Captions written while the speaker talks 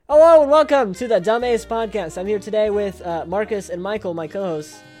Hello and welcome to the Dumb Ace Podcast. I'm here today with Marcus and Michael, my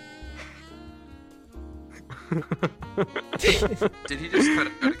co-hosts. Did he just cut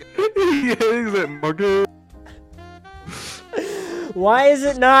it out again? Yeah, he's like, Marcus. Why is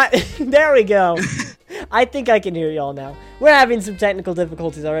it not? There we go. I think I can hear y'all now. We're having some technical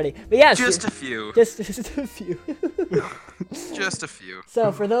difficulties already. But yes. Just a few. Just a few. Just a few.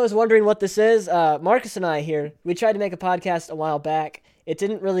 So for those wondering what this is, Marcus and I here, we tried to make a podcast a while back. It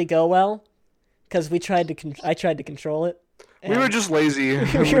didn't really go well because I tried to control it. We were just lazy. We were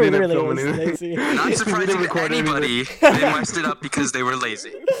didn't really film anything. lazy. Not surprising to record anybody. They messed it up because they were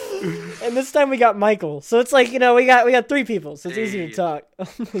lazy. And this time we got Michael. So it's like, we got three people, so it's easier to Hey. talk. Oh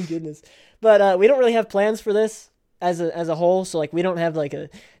my goodness. But we don't really have plans for this as a whole, so like we don't have like a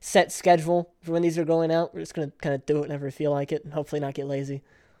set schedule for when these are going out. We're just going to kind of do it whenever we feel like it and hopefully not get lazy.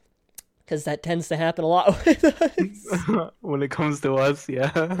 Because that tends to happen a lot with us. When it comes to us,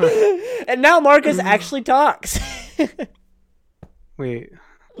 yeah. And now Marcus actually talks. Wait.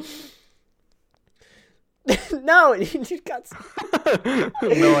 No, you got...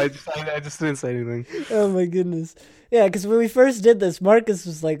 No, I just didn't say anything. Oh my goodness. Yeah, because when we first did this, Marcus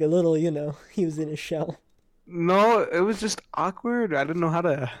was like a little, he was in a shell. No, it was just awkward. I didn't know how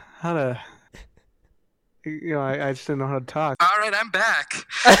to. I just didn't know how to talk. All right, I'm back.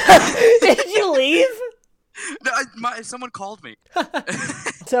 Did you leave? No, someone called me.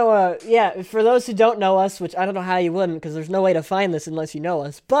 So, yeah, for those who don't know us, which I don't know how you wouldn't, because there's no way to find this unless you know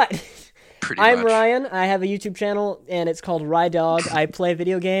us, but Pretty I'm much. Ryan. I have a YouTube channel, and it's called Rydog. I play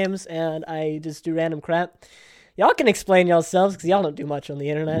video games, and I just do random crap. Y'all can explain yourselves, because y'all don't do much on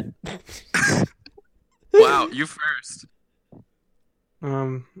the internet. Wow, you first.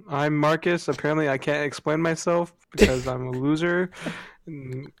 I'm Marcus. Apparently, I can't explain myself because I'm a loser.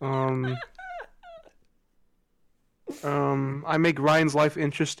 I make Ryan's life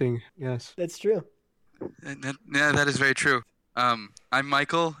interesting. Yes. That's true. Yeah, that is very true. I'm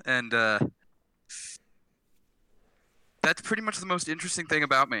Michael, and that's pretty much the most interesting thing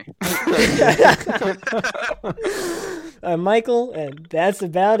about me. I'm Michael, and that's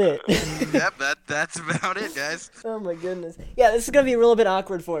about it. Yep, that's about it, guys. Oh my goodness. Yeah, this is gonna be a little bit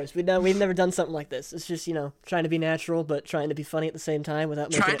awkward for us. We've never done something like this. It's just, trying to be natural, but trying to be funny at the same time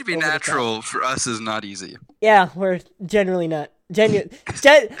without making Trying it to be over the top. natural for us is not easy. Yeah, we're generally not. Son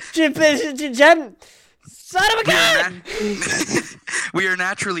of a gun! We are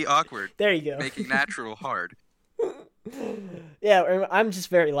naturally awkward, There you go. making natural hard. Yeah, I'm just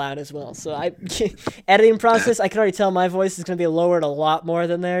very loud as well. So editing process, I can already tell my voice is going to be lowered a lot more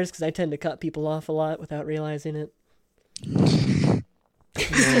than theirs because I tend to cut people off a lot without realizing it.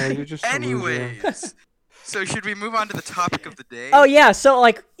 Yeah, you're just a loser. Anyways, so should we move on to the topic of the day? Oh yeah, so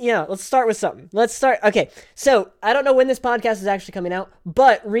let's start with something. Okay, so I don't know when this podcast is actually coming out,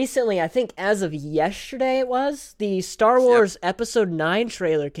 but recently, I think as of yesterday it was, the Star Wars Episode 9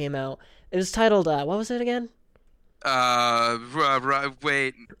 trailer came out. It was titled, what was it again?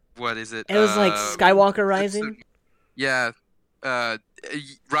 Wait, what is it? It was like Skywalker Rising. Yeah,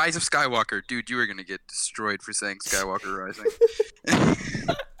 Rise of Skywalker. Dude, you were gonna get destroyed for saying Skywalker Rising.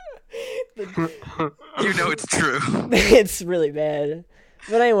 You know it's true. It's really bad.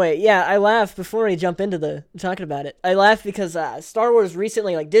 But anyway, yeah, I laughed before we jump into talking about it. I laughed because Star Wars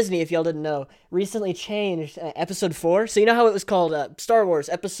recently, like Disney, if y'all didn't know, recently changed Episode 4. So you know how it was called Star Wars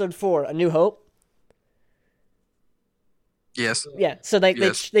Episode 4, A New Hope? Yes. Yeah, so they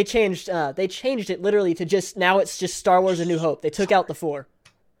changed it literally to it's just Star Wars A New Hope. They took out the 4.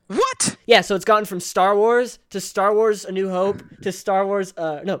 What? Yeah, so it's gone from Star Wars to Star Wars A New Hope to Star Wars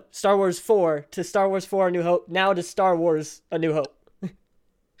 4 to Star Wars 4 A New Hope, now to Star Wars A New Hope.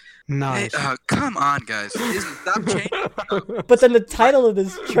 Nice. Hey, come on, guys. Stop changing. But then the title of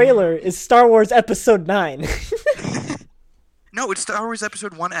this trailer is Star Wars Episode 9. No, it's Star Wars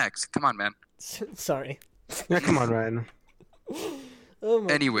Episode 1X. Come on, man. Sorry. Yeah, come on, Ryan. Oh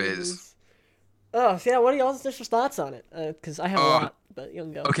my Anyways. goodness. Oh, so yeah, what are y'all's initial thoughts on it? Because I have a lot, but you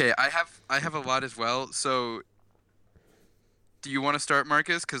can go. Okay, I have a lot as well. So, do you want to start,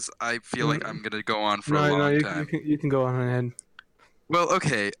 Marcus? Because I feel like I'm gonna go on for a long time. You can go on ahead. Well,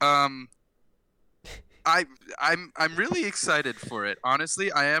 okay. I'm really excited for it. Honestly,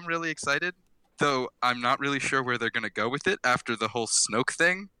 I am really excited. Though I'm not really sure where they're gonna go with it after the whole Snoke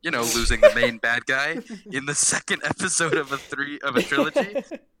thing. Losing the main bad guy in the second episode of a trilogy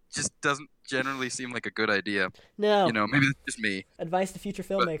just doesn't generally seem like a good idea. No. Maybe it's just me. Advice to future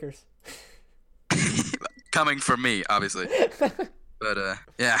filmmakers. Coming from me, obviously. But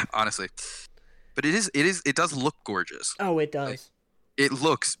yeah, honestly. But it does look gorgeous. Oh, it does. It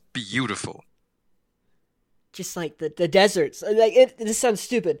looks beautiful. just like the deserts. Like this sounds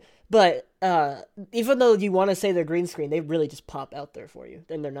stupid, but even though you want to say they're green screen, they really just pop out there for you,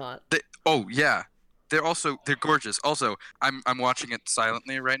 and they're not. Oh yeah, they're gorgeous. Also, I'm watching it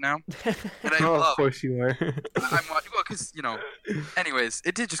silently right now, and I love. Of course you are. I'm watching because Anyways,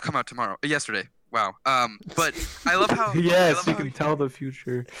 it did just come out yesterday. Wow. But I love how. Yes, you can tell the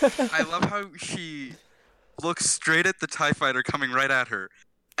future. I love how she looks straight at the TIE fighter coming right at her,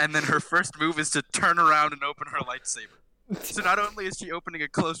 and then her first move is to turn around and open her lightsaber. So not only is she opening a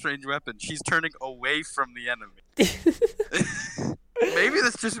close-range weapon, she's turning away from the enemy. Maybe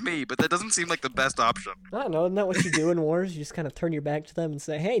that's just me, but that doesn't seem like the best option. I don't know. Isn't that what you do in wars? You just kind of turn your back to them and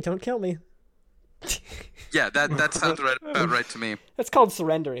say, "Hey, don't kill me." Yeah, that sounds about right to me. That's called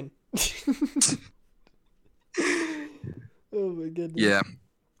surrendering. Oh my goodness. Yeah,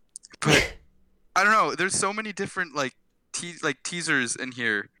 but I don't know. There's so many different teasers in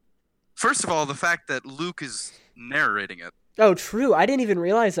here. First of all, the fact that Luke is narrating it. Oh, true. I didn't even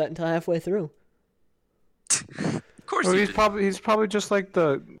realize that until halfway through. Of course, Well, he's probably just like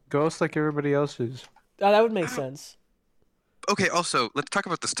the ghost, like everybody else is. Oh, that would make sense. Okay. Also, let's talk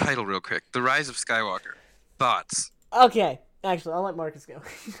about this title real quick. The Rise of Skywalker. Thoughts? Okay. Actually, I'll let Marcus go.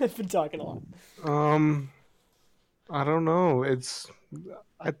 I've been talking a lot. I don't know.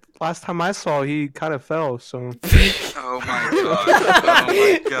 Last time I saw, he kind of fell. So. Oh my god! Oh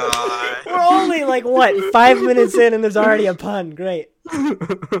my god! We're only like what 5 minutes in, and there's already a pun. Great.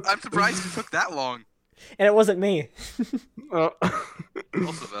 I'm surprised it took that long. And it wasn't me.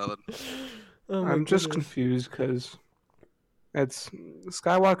 Also valid. Oh my I'm just goodness. confused because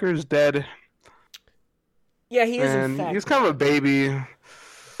Skywalker's dead, Yeah, he is. and In fact. he's kind of a baby.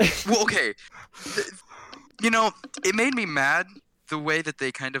 Well, okay. It made me mad the way that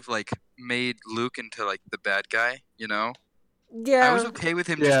they kind of like made Luke into like the bad guy. Yeah. I was okay with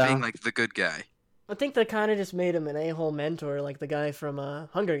him Yeah. just being like the good guy. I think they kind of just made him an a-hole mentor, like the guy from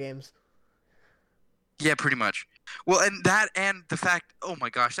Hunger Games. Yeah, pretty much. Well, and the fact, oh my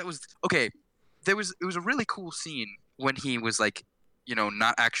gosh, that was okay. It was a really cool scene when he was like,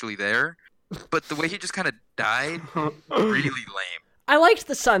 not actually there, but the way he just kind of died, really lame. I liked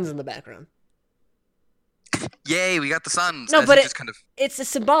the suns in the background. Yay, we got the suns. No, as but he it- just kind of. It's a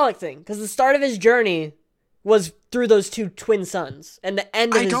symbolic thing because the start of his journey was through those two twin suns, and the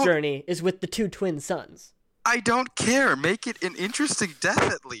end of his journey is with the two twin suns. I don't care. Make it an interesting death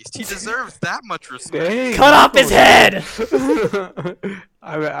at least. He deserves that much respect. Dang. Cut off his head.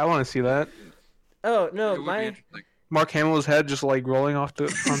 I want to see that. Oh It no, would be my interesting. Mark Hamill's head just like rolling onto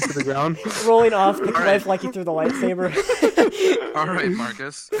the ground. rolling off the All right. cliff like he threw the lightsaber. All right,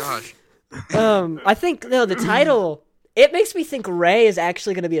 Marcus. Gosh. I think the title. It makes me think Rey is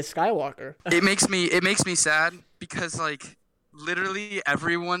actually going to be a Skywalker. It makes me sad because like literally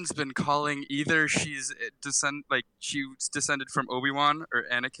everyone's been calling either she's descended from Obi-Wan or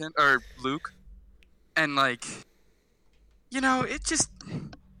Anakin or Luke, and like it just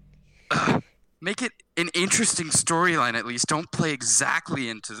make it an interesting storyline at least. Don't play exactly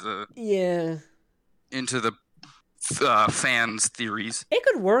into the Yeah. fans' theories. It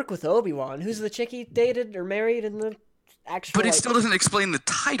could work with Obi-Wan, who's the chick he dated or married in the actual. But it still doesn't explain the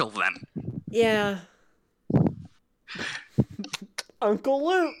title then. Yeah. Uncle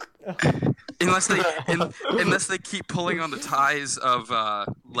Luke. Unless they keep pulling on the ties of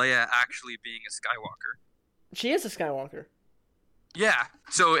Leia actually being a Skywalker. She is a Skywalker. Yeah.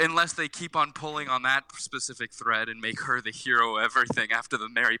 So unless they keep on pulling on that specific thread and make her the hero of everything after the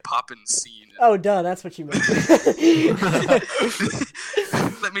Mary Poppins scene. Oh, duh, that's what you meant.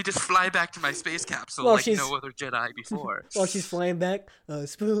 Let me just fly back to my space capsule Well, like she's- no other Jedi before. While she's flying back, a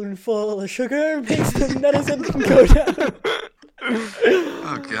spoonful of sugar makes the medicine go down.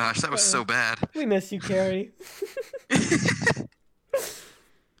 Oh gosh, that was so bad. We miss you, Carrie.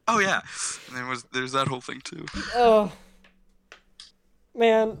 Oh yeah, and there's that whole thing too. Oh.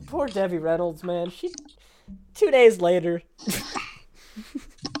 Man, poor Debbie Reynolds, man. 2 days later.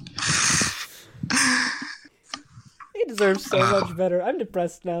 He deserves so much better. I'm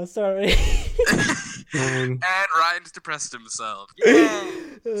depressed now, sorry. And Ryan's depressed himself.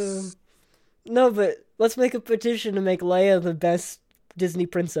 Yeah. No, but let's make a petition to make Leia the best Disney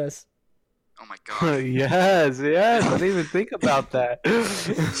princess. Oh my gosh. yes. I didn't even think about that.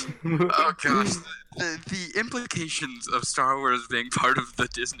 Oh gosh. The implications of Star Wars being part of the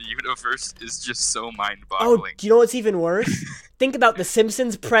Disney universe is just so Oh, mind-boggling. do you know what's even worse? Think about The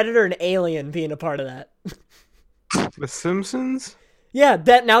Simpsons, Predator, and Alien being a part of that. The Simpsons? Yeah,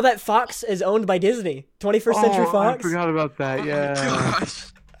 now that Fox is owned by Disney. 21st Century I Fox. forgot about that. Oh Yeah. my gosh.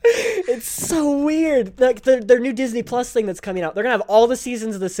 It's so weird. Like their new Disney Plus thing that's coming out. They're going to have all the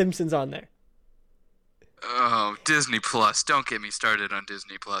seasons of The Simpsons on there. Oh, Disney Plus. Don't get me started on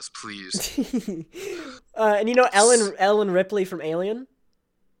Disney Plus, please. And you know Ellen Ripley from Alien?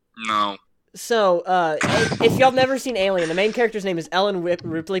 No. So, if y'all have never seen Alien, the main character's name is Ellen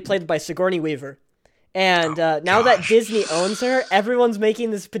Ripley, played by Sigourney Weaver. And now that Disney owns her, everyone's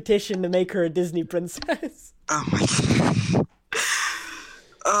making this petition to make her a Disney princess. Oh my god.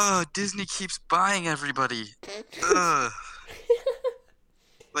 Oh, Disney keeps buying everybody. Ugh.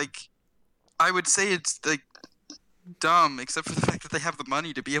 Like, I would say it's like dumb, except for the fact that they have the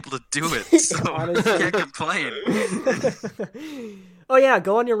money to be able to do it. So I can't complain. Oh yeah,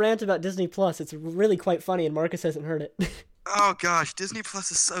 go on your rant about Disney Plus. It's really quite funny, and Marcus hasn't heard it. Oh gosh, Disney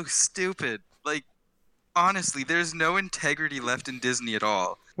Plus is so stupid. Like, honestly, there's no integrity left in Disney at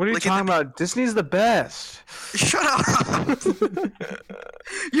all. What are you Like, talking about? Disney's the best. Shut up!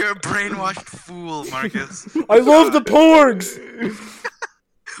 You're a brainwashed fool, Marcus. I love the porgs.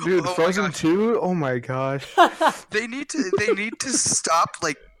 Dude, Oh my Frozen gosh. 2? Oh my gosh. They need to stop.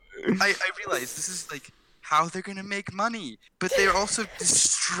 Like, I realize this is like how they're gonna make money, but they're also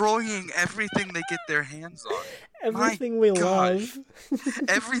destroying everything they get their hands on. Everything we gosh. love.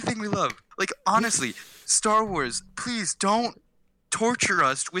 Everything we love. Like, honestly, Star Wars, please don't torture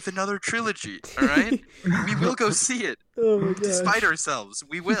us with another trilogy. All right, we will go see it, Oh my god. despite ourselves.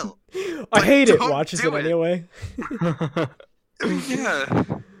 We will. I hate it. don't Watches do it it. anyway. Yeah,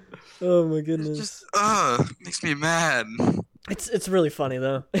 Oh my goodness. just makes me mad. It's really funny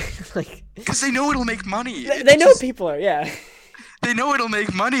though. Like Because they know it'll make money. they know people are, yeah. They know it'll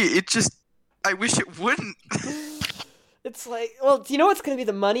make money. It just, I wish it wouldn't. It's like, well, do you know what's going to be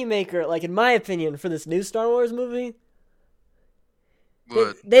the moneymaker, like, in my opinion, for this new Star Wars movie?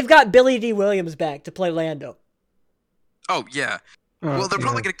 What? They've got Billy D. Williams back to play Lando. Oh yeah. Well, they're yeah.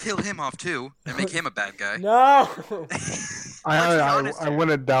 probably gonna kill him off too and make him a bad guy. No! I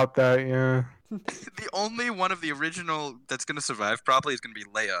wouldn't doubt that, yeah. The only one of the original that's gonna survive probably is gonna be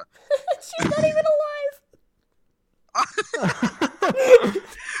Leia. She's not even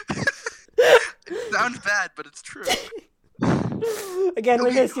It sounds bad, but it's true. alive! Again,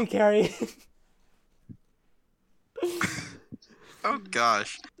 we miss you, Carrie. Oh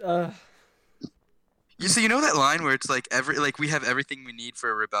gosh. Uh, You know that line where it's like we have everything we need for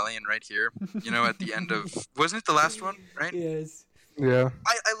a rebellion right here. You know, at the end of wasn't it the last one, right? yes. Yeah.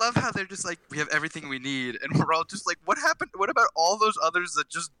 I love how they're just like, we have everything we need, and we're all just like, what happened? What about all those others that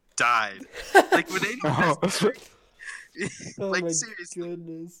just died? Like, were they Oh. Oh like, my seriously.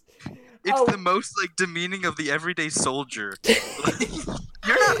 goodness. It's Oh. the most like demeaning of the everyday soldier. Like,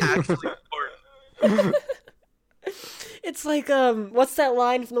 you're not actually important. It's like, what's that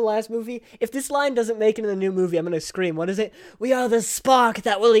line from the last movie? If this line doesn't make it in the new movie, I'm gonna scream. What is it? We are the spark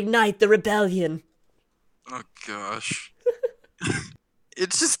that will ignite the rebellion. Oh gosh.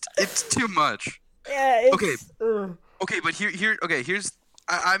 It's too much. Yeah, it's... Okay. ugh. Okay, but here's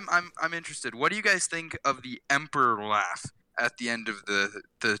I'm interested. What do you guys think of the Emperor laugh at the end of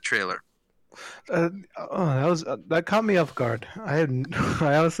the trailer? That caught me off guard. I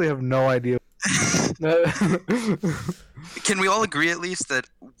honestly have no idea. Can we all agree at least that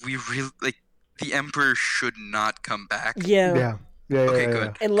we really like the Emperor should not come back? Yeah. Yeah. Okay,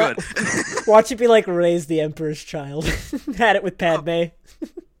 good. And Good. watch it be like Ray's the Emperor's child. Had it with Padme.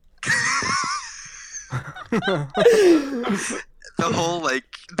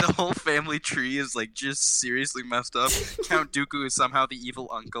 The whole family tree is like just seriously messed up. Count Dooku is somehow the evil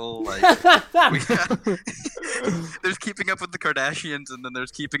uncle. Like there's keeping up with the Kardashians, and then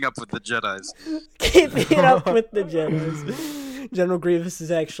there's keeping up with the Jedis. Keeping it up with the Jedis. General Grievous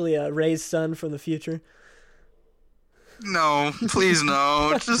is actually Ray's son from the future. No, please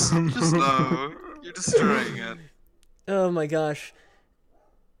no. Just no. You're destroying it. Oh my gosh.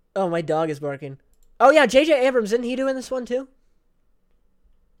 Oh, my dog is barking. Oh yeah, J.J. Abrams, isn't he doing this one too?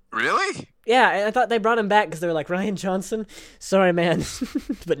 Really? Yeah, I thought they brought him back because they were like, Rian Johnson? Sorry, man.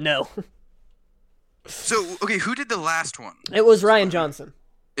 But no. So, okay, who did the last one? It was Rian Johnson.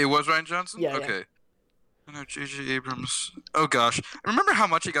 It was Rian Johnson? Yeah, yeah. Okay. I know J.J. Abrams. Oh gosh. Remember how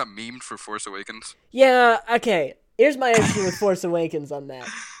much he got memed for Force Awakens? Yeah, okay. Here's my issue with Force Awakens on that.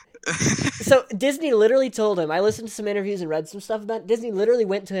 So Disney literally told him, I listened to some interviews and read some stuff about it. Disney literally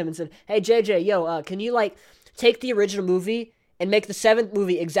went to him and said, hey, JJ, can you, like, take the original movie and make the 7th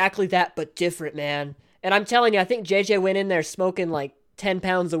movie exactly that, but different, man? And I'm telling you, I think JJ went in there smoking, like, 10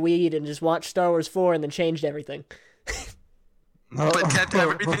 pounds of weed and just watched Star Wars 4 and then changed everything. But kept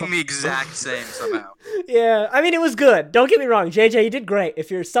everything the exact same somehow. Yeah, I mean, it was good. Don't get me wrong. JJ, you did great if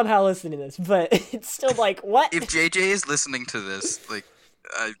you're somehow listening to this, but it's still like, what? If JJ is listening to this, like,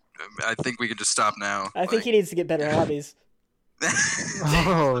 I think we can just stop now. I think he needs to get better hobbies.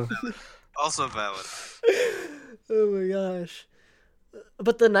 Oh, Also valid. Oh my gosh.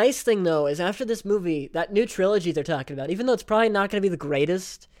 But the nice thing though is after this movie, that new trilogy they're talking about, even though it's probably not going to be the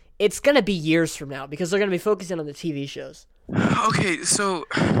greatest, it's going to be years from now because they're going to be focusing on the TV shows. Okay, so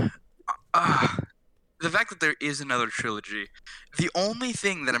the fact that there is another trilogy, the only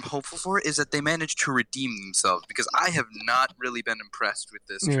thing that I'm hopeful for is that they manage to redeem themselves because I have not really been impressed with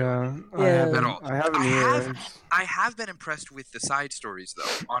this trilogy Yeah, at all. I haven't I either. I have been impressed with the side stories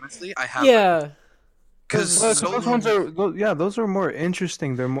though. Honestly, I have. Yeah. Because Those ones are, those are more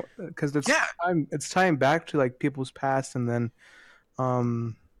interesting. They're more because it's tying back to like people's past and then,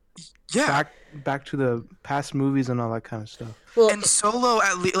 yeah. back to the past movies and all that kind of stuff. Well, And Solo,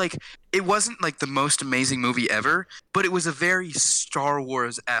 at least, like it wasn't like the most amazing movie ever, but it was a very Star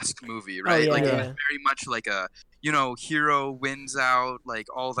Wars-esque movie, right? yeah, Like it was yeah. very much like a hero wins out, like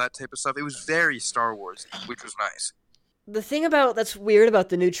all that type of stuff. It was very Star Wars, which was nice. the thing that's weird about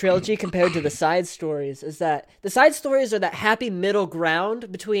the new trilogy compared to the side stories is that the side stories are that happy middle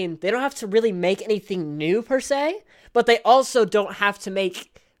ground between they don't have to really make anything new per se, but they also don't have to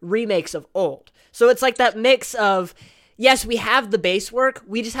make remakes of old. So it's like that mix of yes, we have the base work,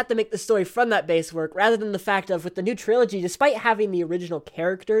 we just have to make the story from that base work rather than the fact of with the new trilogy, despite having the original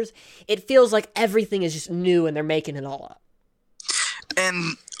characters, it feels like everything is just new and they're making it all up.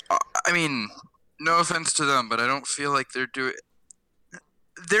 And I mean, no offense to them, but I don't feel like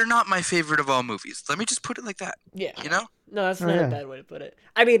they're not my favorite of all movies. Let me just put it like that. Yeah. You know? No, that's Oh, not yeah. a bad way to put it.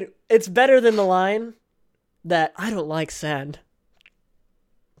 I mean, it's better than the line that I don't like sand.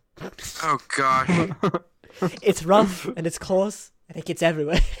 Oh gosh. It's rough and it's close and it gets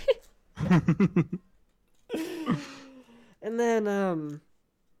everywhere. And then,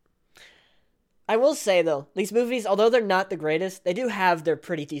 I will say though, these movies, although they're not the greatest, they do have their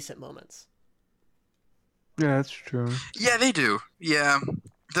pretty decent moments. Yeah, that's true. Yeah, they do. Yeah.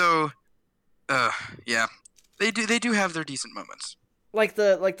 Though yeah. They do have their decent moments. Like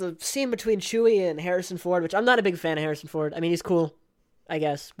the scene between Chewie and Harrison Ford, which I'm not a big fan of Harrison Ford. I mean, he's cool, I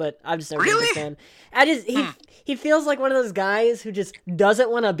guess, but I've just never been a Really? big fan. He feels like one of those guys who just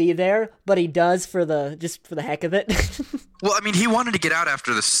doesn't want to be there, but he does for the heck of it. Well, I mean, he wanted to get out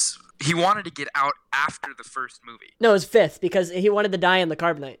after this. He wanted to get out after the first movie. No, it was fifth because he wanted to die in the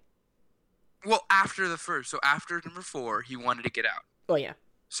carbonite. Well, after the first. So after number 4, he wanted to get out. Oh yeah,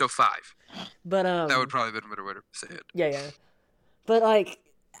 So 5. but That would probably have been a better way to say it. yeah. But like,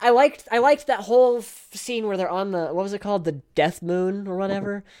 I liked that whole scene where they're on the what was it called, the Death Moon or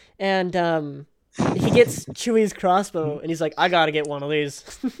whatever, and he gets Chewie's crossbow and he's like, I gotta get one of these.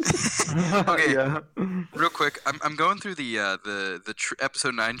 Okay. Yeah. Real quick, I'm going through the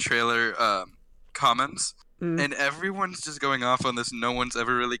episode 9 trailer comments, and everyone's just going off on this "no one's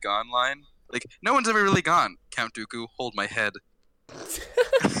ever really gone" line. Like, no one's ever really gone. Count Dooku, hold my head.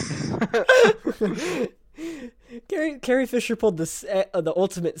 Carrie Fisher pulled the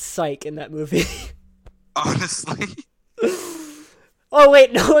ultimate psych in that movie. Honestly. Oh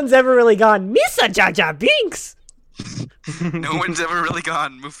wait, no one's ever really gone. Misa Jar Jar Binks. No one's ever really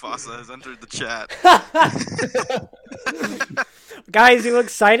gone. Mufasa has entered the chat. Guys, you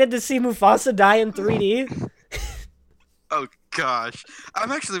excited to see Mufasa die in 3D? Oh gosh,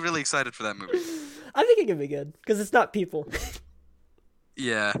 I'm actually really excited for that movie. I think it could be good because it's not people.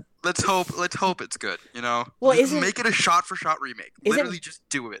 Yeah, let's hope it's good. You know, Well, just make it a shot-for-shot remake. Isn't- Literally, just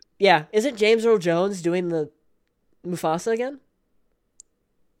do it. Yeah, isn't James Earl Jones doing the Mufasa again?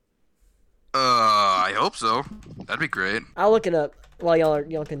 I hope so. That'd be great. I'll look it up while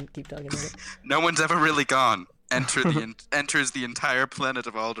y'all can keep talking about it. No one's ever really gone. Enters the entire planet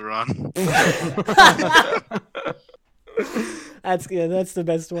of Alderaan. That's good. That's the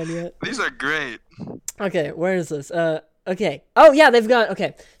best one yet. These are great. Okay, where is this? Okay. Oh yeah, they've got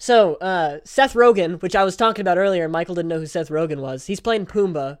okay. So Seth Rogen, which I was talking about earlier, Michael didn't know who Seth Rogen was. He's playing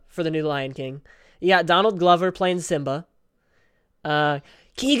Pumbaa for the new Lion King. You got Donald Glover playing Simba.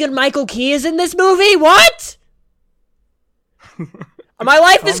 Keegan Michael Key is in this movie. What? My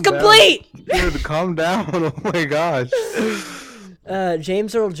life is Calm down. complete. Dude, calm down. Oh my gosh.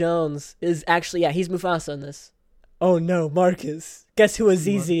 James Earl Jones is actually he's Mufasa in this. Oh no, Marcus. Guess who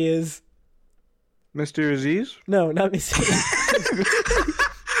Azizi is? Mr. Aziz? No, not me.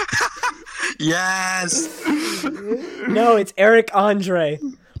 Yes. No, it's Eric Andre.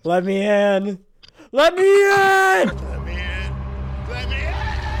 Let me in. Let me in.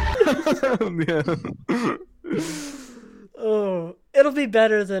 Yeah. Oh, it'll be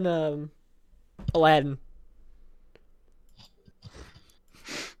better than Aladdin.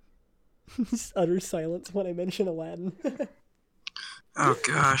 Just utter silence when I mention Aladdin. Oh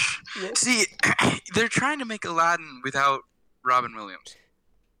gosh. Yes. See, they're trying to make Aladdin without Robin Williams.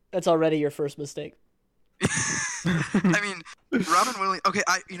 That's already your first mistake. I mean, Robin Williams. Okay,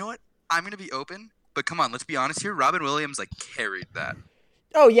 you know what? I'm gonna be open, but come on, let's be honest here. Robin Williams like carried that.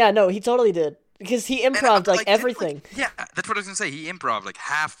 Oh yeah, no, he totally did because he improv'd like everything. Yeah, that's what I was gonna say. He improv'd like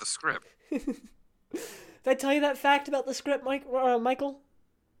half the script. Did I tell you that fact about the script, Michael?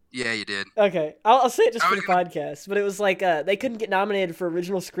 Yeah, you did. Okay, I'll say it just for the podcast, but it was like they couldn't get nominated for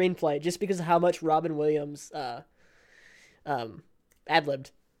original screenplay just because of how much Robin Williams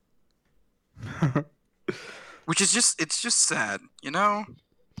ad-libbed. Which is it's just sad, you know?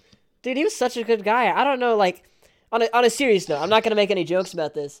 Dude, he was such a good guy. I don't know, like, on a serious note, I'm not going to make any jokes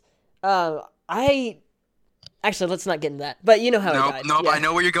about this. Actually, let's not get into that. But you know how he died. No, I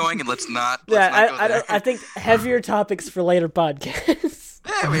know where you're going, and let's not go there. I think heavier topics for later podcasts.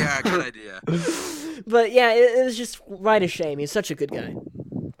 Yeah, we are. Good idea. But yeah, it was just right a shame. He's such a good guy.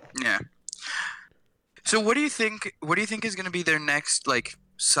 Yeah. So what do you think is going to be their next, like,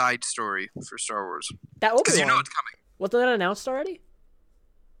 side story for Star Wars? That Obi-Wan. Because you know it's coming. Wasn't that announced already?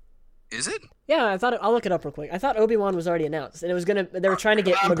 Is it? Yeah, I'll look it up real quick. I thought Obi-Wan was already announced, and they were trying to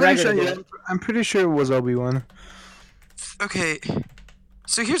get McGregor to do it. I'm pretty sure it was Obi-Wan. Okay,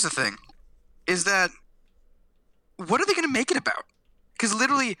 so here's the thing, is that, what are they going to make it about? Because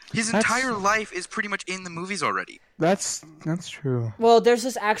literally, his entire life is pretty much in the movies already. That's true. Well, there's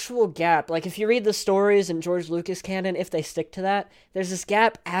this actual gap. Like, if you read the stories in George Lucas canon, if they stick to that, there's this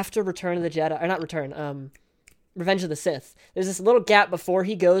gap after Return of the Jedi, or not Return, Revenge of the Sith. There's this little gap before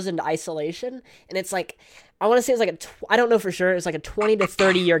he goes into isolation, and it's like, I want to say it's like I don't know for sure, it's like a 20 to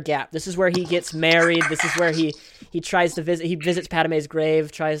 30 year gap. This is where he gets married. This is where he tries to he visits Padme's grave,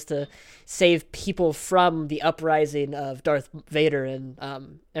 tries to save people from the uprising of Darth Vader and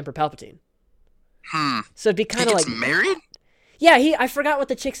Emperor Palpatine. So it'd be kind of like married. Yeah, I forgot what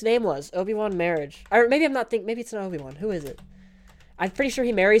the chick's name was. Obi-Wan marriage, or maybe maybe it's not Obi-Wan. Who is it? I'm pretty sure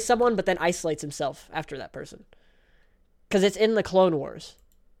he marries someone, but then isolates himself after that person. Because it's in the Clone Wars.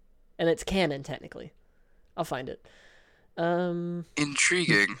 And it's canon, technically. I'll find it.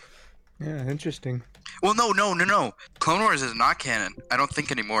 Intriguing. Yeah, interesting. Well, no. Clone Wars is not canon. I don't think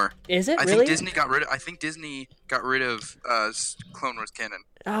anymore. Is it I really? think Disney got rid of Clone Wars canon.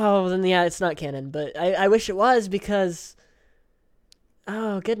 Oh, then yeah, it's not canon. But I wish it was because...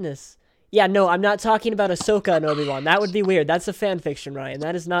 Oh, goodness. Yeah, no, I'm not talking about Ahsoka and Obi-Wan. That would be weird. That's a fan fiction, Ryan.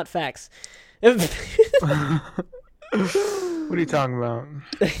 That is not facts. What are you talking about?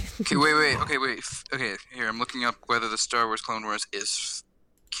 Okay, wait. Okay, here, I'm looking up whether the Star Wars Clone Wars is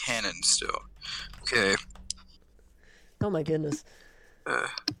canon still. Okay. Oh my goodness.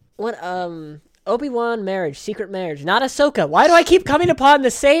 What, Obi-Wan marriage, secret marriage, not Ahsoka. Why do I keep coming upon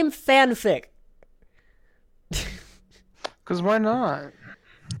the same fanfic? Because why not?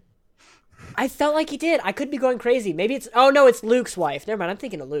 I felt like he did. I could be going crazy. Maybe it's... Oh, no, it's Luke's wife. Never mind, I'm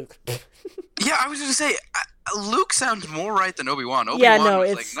thinking of Luke. Yeah, I was going to say, Luke sounds more right than Obi-Wan. Yeah, no,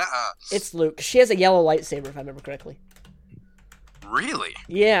 it's Luke. She has a yellow lightsaber, if I remember correctly. Really?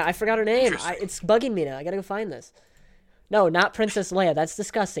 Yeah, I forgot her name. It's bugging me now. I gotta go find this. No, not Princess Leia. That's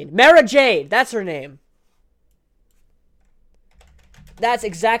disgusting. Mara Jade! That's her name. That's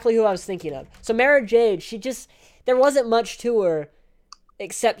exactly who I was thinking of. So Mara Jade, there wasn't much to her,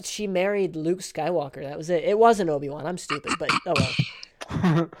 except she married Luke Skywalker. That was it. It wasn't Obi-Wan. I'm stupid, but oh well.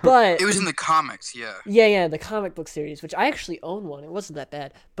 But it was in the comics, yeah. Yeah, the comic book series, which I actually own one. It wasn't that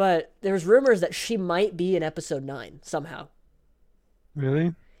bad. But there was rumors that she might be in Episode 9 somehow.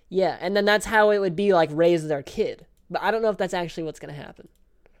 Really? Yeah, and then that's how it would be like raise their kid. But I don't know if that's actually what's going to happen.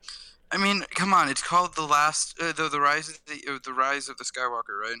 I mean, come on, it's called the rise of the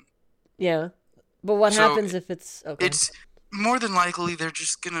Skywalker, right? Yeah. But what happens if it's okay? It's more than likely they're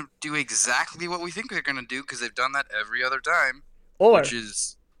just going to do exactly what we think they're going to do because they've done that every other time. Or, which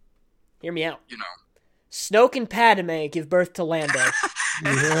is, hear me out. You know, Snoke and Padme give birth to Lando.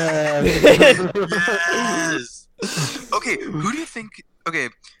 Yes. Okay, who do you think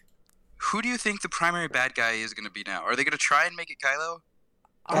the primary bad guy is going to be now? Are they going to try and make it Kylo?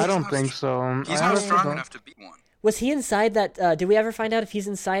 I don't think so. He's not strong enough to beat one. Was he inside that? Did we ever find out if he's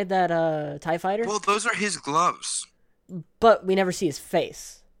inside that TIE fighter? Well, those are his gloves. But we never see his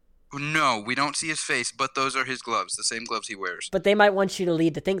face. No, we don't see his face, but those are his gloves, the same gloves he wears. But they might want you to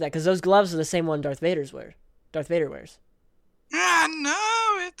lead to think that, because those gloves are the same one Darth Vader wears.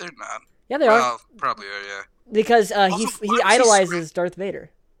 No, they're not. Yeah, they are. Probably are, yeah. Because he idolizes Darth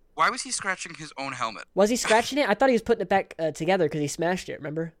Vader. Why was he scratching his own helmet? Was he scratching it? I thought he was putting it back together because he smashed it,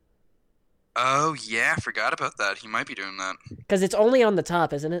 remember? Oh, yeah, I forgot about that. He might be doing that. Because it's only on the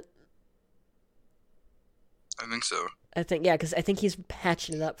top, isn't it? I think so. I think, yeah, because I think he's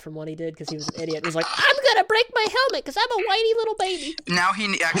patching it up from what he did because he was an idiot. He was like, I'm going to break my helmet because I'm a whitey little baby. Now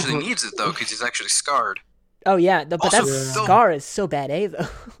he actually needs it, though, because he's actually scarred. Oh, yeah. But also, that scar is so bad, though.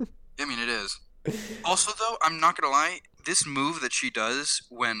 I mean, it is. Also, though, I'm not going to lie, this move that she does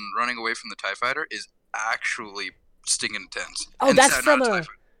when running away from the TIE fighter is actually stinging intense. Oh, and that's from a...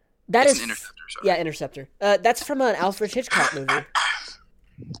 That it's is an Interceptor, sorry. Yeah, Interceptor. That's from an Alfred Hitchcock movie.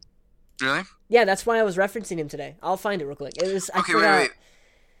 Really? Yeah, that's why I was referencing him today. I'll find it real quick. It was. Okay, wait.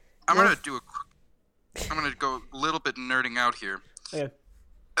 I'm gonna do a quick. I'm gonna go a little bit nerding out here. Okay.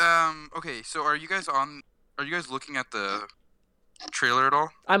 Okay. So, are you guys looking at the trailer at all?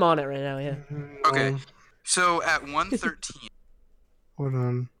 I'm on it right now. Yeah. Okay. So at 1:13. Hold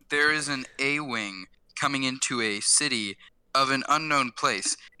on. There is an A-wing coming into a city of an unknown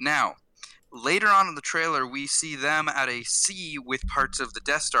place. Now, later on in the trailer, we see them at a sea with parts of the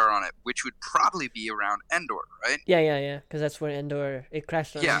Death Star on it, which would probably be around Endor, right? Yeah. Because that's where it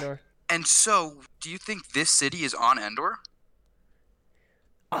crashed on Endor. And so, do you think this city is on Endor?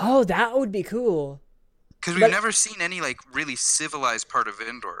 Oh, that would be cool. Because we've never seen any, like, really civilized part of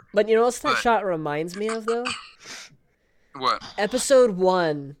Endor. But you know what that shot reminds me of, though? What? Episode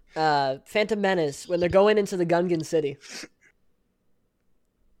 1, Phantom Menace, when they're going into the Gungan city.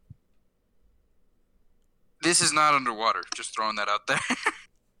 This is not underwater. Just throwing that out there.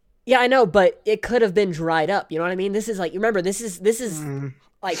 Yeah, I know, but it could have been dried up. You know what I mean? This is like, remember, this is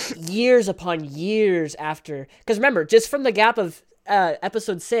like years upon years after. Because remember, just from the gap of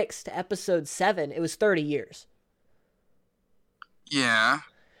episode 6 to episode 7, it was 30 years. Yeah.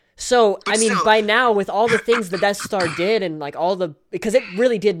 So, but I mean, still, by now, with all the things the Death Star did and like because it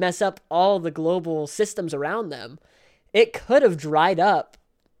really did mess up all the global systems around them, it could have dried up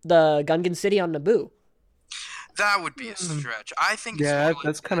the Gungan city on Naboo. That would be a stretch. I think. Yeah,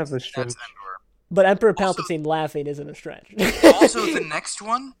 that's kind of a stretch. But Emperor Palpatine laughing isn't a stretch. Also, the next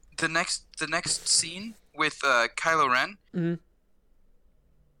one, the next scene with Kylo Ren. Mm-hmm.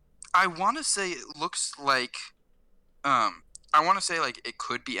 I want to say it looks like, it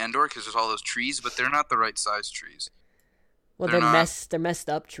could be Endor because there's all those trees, but they're not the right size trees. Well, they're messed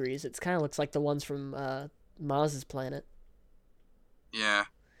up trees. It kind of looks like the ones from Maz's planet. Yeah.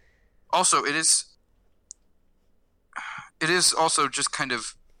 Also, it is also just kind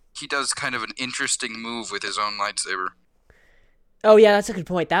of, he does kind of an interesting move with his own lightsaber. Oh yeah, that's a good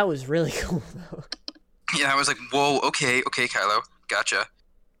point. That was really cool though. Yeah, I was like, whoa, okay, Kylo, gotcha.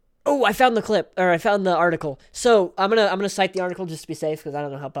 Oh, I found the clip, or I found the article. So I'm gonna cite the article just to be safe because I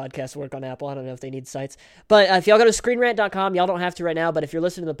don't know how podcasts work on Apple. I don't know if they need sites. But if y'all go to ScreenRant.com, y'all don't have to right now. But if you're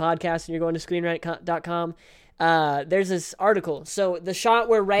listening to the podcast and you're going to ScreenRant.com, there's this article. So the shot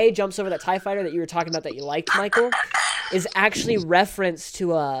where Rey jumps over that TIE fighter that you were talking about that you liked, Michael, is actually reference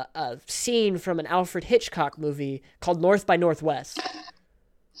to a scene from an Alfred Hitchcock movie called North by Northwest.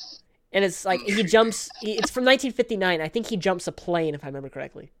 And it's like he jumps. It's from 1959. I think he jumps a plane, if I remember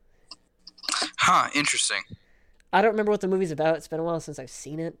correctly. Huh, interesting. I don't remember what the movie's about. It's been a while since I've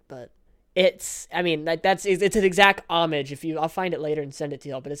seen it, but it's an exact homage. I'll find it later and send it to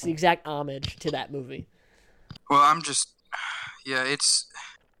y'all, but it's the exact homage to that movie. Well, I'm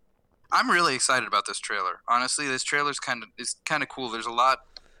really excited about this trailer. Honestly, this trailer's kind of cool. There's a lot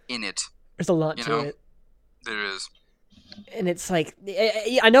in it. There's a lot to it. There is. And it's like,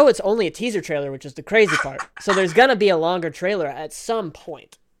 I know it's only a teaser trailer, which is the crazy part. So there's gonna be a longer trailer at some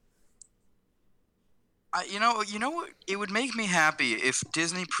point. You know what? It would make me happy if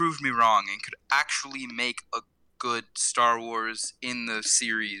Disney proved me wrong and could actually make a good Star Wars in the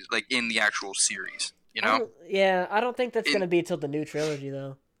series, like in the actual series. You know? I don't think that's going to be till the new trilogy,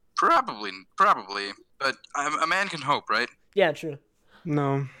 though. Probably. But a man can hope, right? Yeah, true.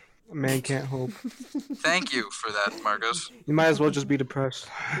 No, a man can't hope. Thank you for that, Marcos. You might as well just be depressed.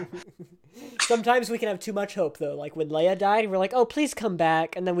 Sometimes we can have too much hope, though. Like when Leia died, we're like, oh, please come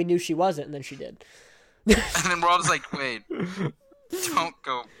back. And then we knew she wasn't, and then she did. And then we're all just like, wait, don't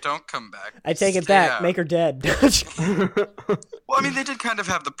come back. I take it back. Out. Make her dead. Well, I mean, they did kind of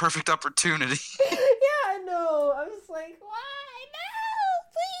have the perfect opportunity. Yeah, I know. I was like, why?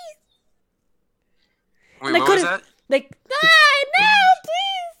 No, please. Wait, what was that?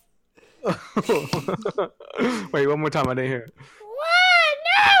 No, please. Wait, one more time. I didn't hear. Why?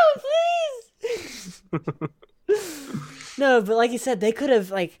 No, please. No, but like you said, they could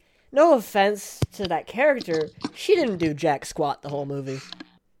have, like, no offense to that character, she didn't do jack squat the whole movie.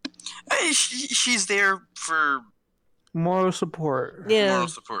 Hey, she's there for moral support. Yeah. Moral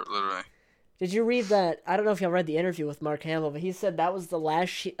support, literally. Did you read that? I don't know if y'all read the interview with Mark Hamill, but he said that was the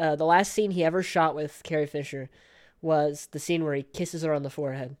last scene he ever shot with Carrie Fisher was the scene where he kisses her on the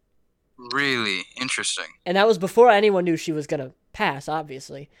forehead. Really interesting. And that was before anyone knew she was gonna pass,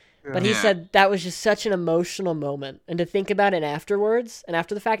 obviously. Yeah. But he said that was just such an emotional moment, and to think about it afterwards and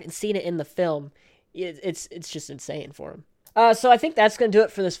after the fact and seeing it in the film, it's just insane for him. So I think that's going to do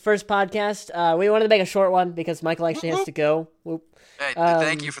it for this first podcast. We wanted to make a short one because Michael actually has to go. Whoop. Hey,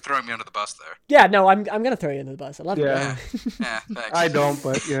 thank you for throwing me under the bus there. Yeah, no, I'm going to throw you under the bus. I love it. Yeah, thanks. I don't,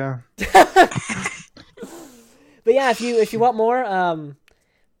 but yeah. But yeah, if you want more,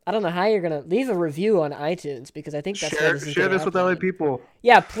 I don't know how you're going to leave a review on iTunes because I think that's share this with other people.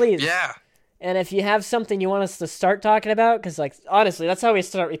 Yeah, please. Yeah. And if you have something you want us to start talking about, because like honestly, that's how we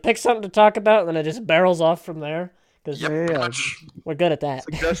start. We pick something to talk about, and then it just barrels off from there. Because we're good at that.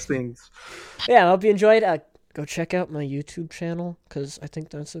 Suggest things. Yeah, I hope you enjoyed. Go check out my YouTube channel because I think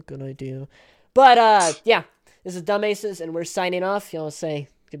that's a good idea. But yeah, this is Dumb Aces, and we're signing off. You want to say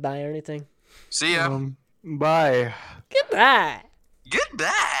goodbye or anything? See ya. Bye. Goodbye.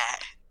 Goodbye.